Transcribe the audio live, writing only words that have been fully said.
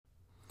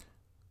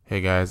Hey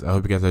guys, I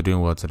hope you guys are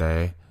doing well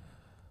today.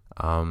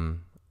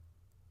 Um,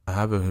 I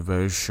have a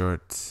very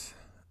short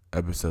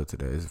episode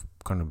today. It's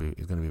gonna be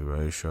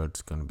very short.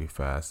 It's gonna be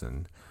fast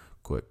and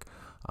quick.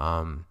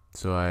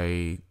 So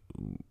I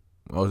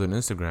was on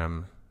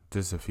Instagram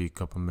just a few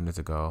couple minutes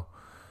ago,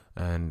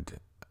 and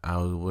I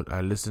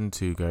listened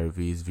to Gary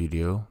V's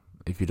video.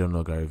 If you don't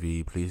know Gary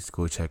V, please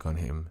go check on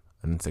him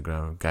on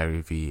Instagram.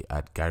 Gary V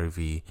at Gary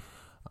V.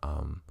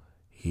 Um,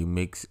 he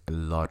makes a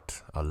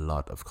lot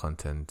of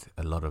content,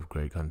 a lot of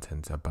great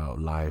content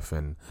about life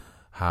and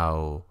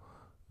how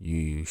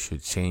you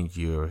should change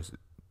your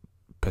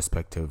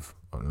perspective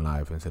on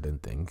life and certain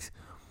things.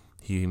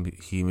 He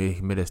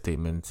made a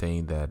statement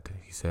saying that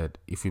he said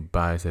if you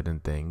buy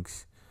certain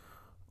things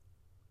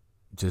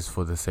just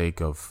for the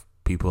sake of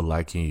people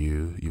liking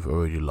you, you've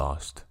already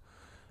lost.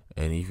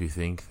 And if you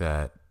think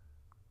that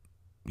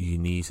you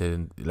need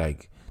certain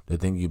the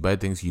thing you buy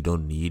things you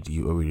don't need,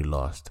 you already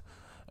lost.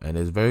 And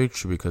it's very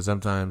true because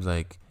sometimes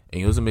and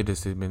he also made a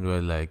statement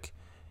where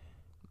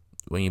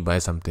when you buy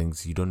some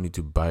things, you don't need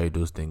to buy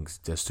those things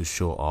just to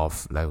show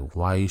off. Like,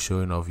 why are you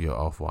showing off your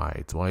off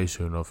whites? Why are you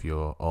showing off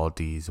your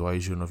Altis? Why are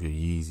you showing off your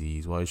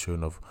Yeezys? Why are you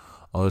showing off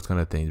all those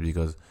kind of things?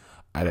 Because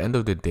at the end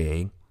of the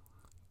day,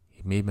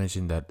 he may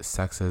mention that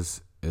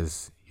success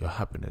is your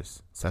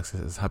happiness.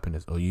 Success is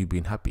happiness, or you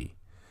being happy.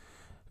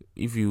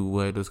 If you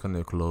wear those kind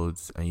of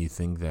clothes and you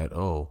think that,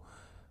 oh,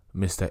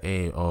 Mr.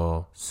 A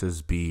or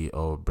Sis B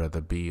or Brother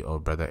B or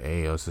Brother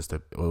A or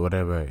Sister or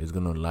whatever is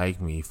gonna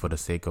like me for the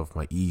sake of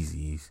my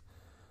Yeezys,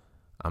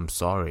 I'm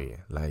sorry.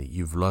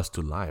 You've lost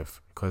to life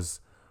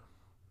because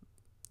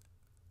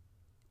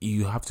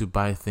you have to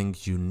buy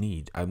things you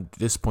need. At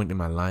this point in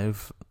my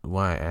life,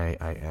 why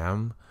I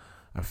am,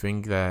 I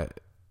think that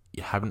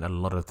having a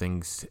lot of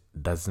things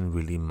doesn't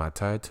really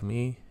matter to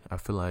me. I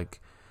feel like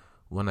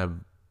when I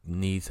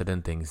need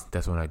certain things,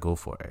 that's when I go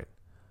for it.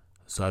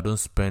 So I don't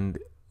spend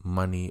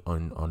money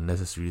on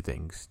unnecessary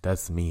things.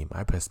 That's me,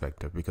 my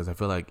perspective, because I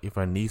feel like if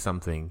I need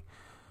something,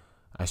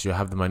 I should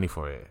have the money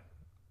for it.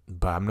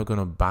 But I'm not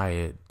gonna buy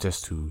it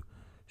just to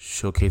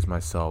showcase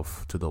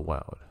myself to the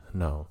world.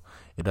 No,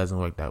 it doesn't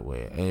work that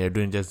way. And you're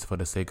doing just for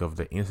the sake of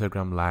the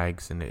Instagram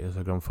likes and the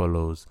Instagram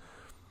follows.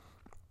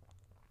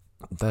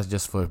 I'm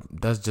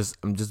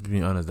just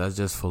being honest, that's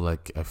just for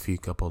like a few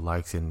couple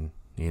likes and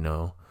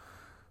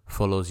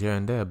follows here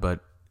and there.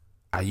 But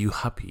are you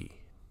happy?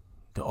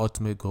 The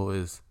ultimate goal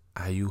is,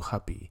 are you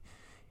happy?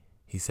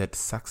 He said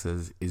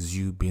success is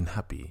you being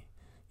happy.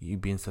 You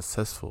being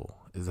successful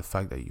is the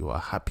fact that you are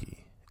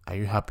happy. Are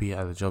you happy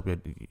at the job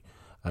at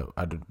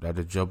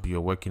the job you're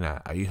working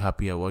at? Are you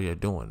happy at what you're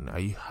doing? Are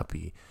you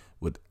happy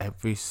with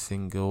every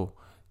single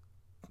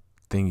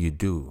thing you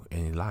do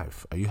in your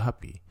life? Are you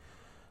happy?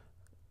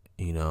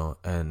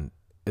 And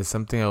it's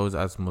something I always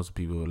ask most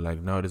people. Like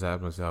nowadays, I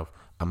ask myself,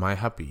 am I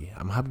happy?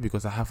 I'm happy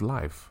because I have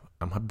life.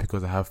 I'm happy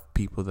because I have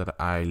people that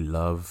I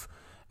love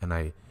and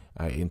I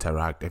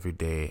interact every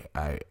day.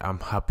 I'm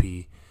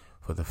happy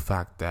for the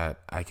fact that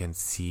I can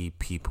see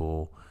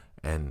people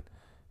and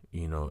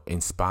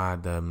inspire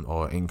them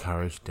or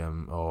encourage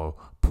them or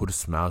put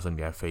smiles on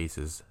their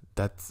faces.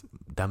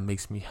 That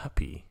makes me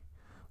happy.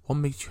 What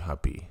makes you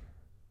happy?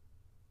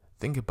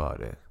 Think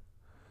about it.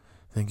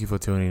 Thank you for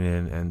tuning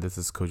in, and this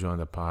is Kojo on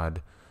the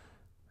pod.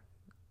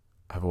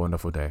 Have a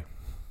wonderful day.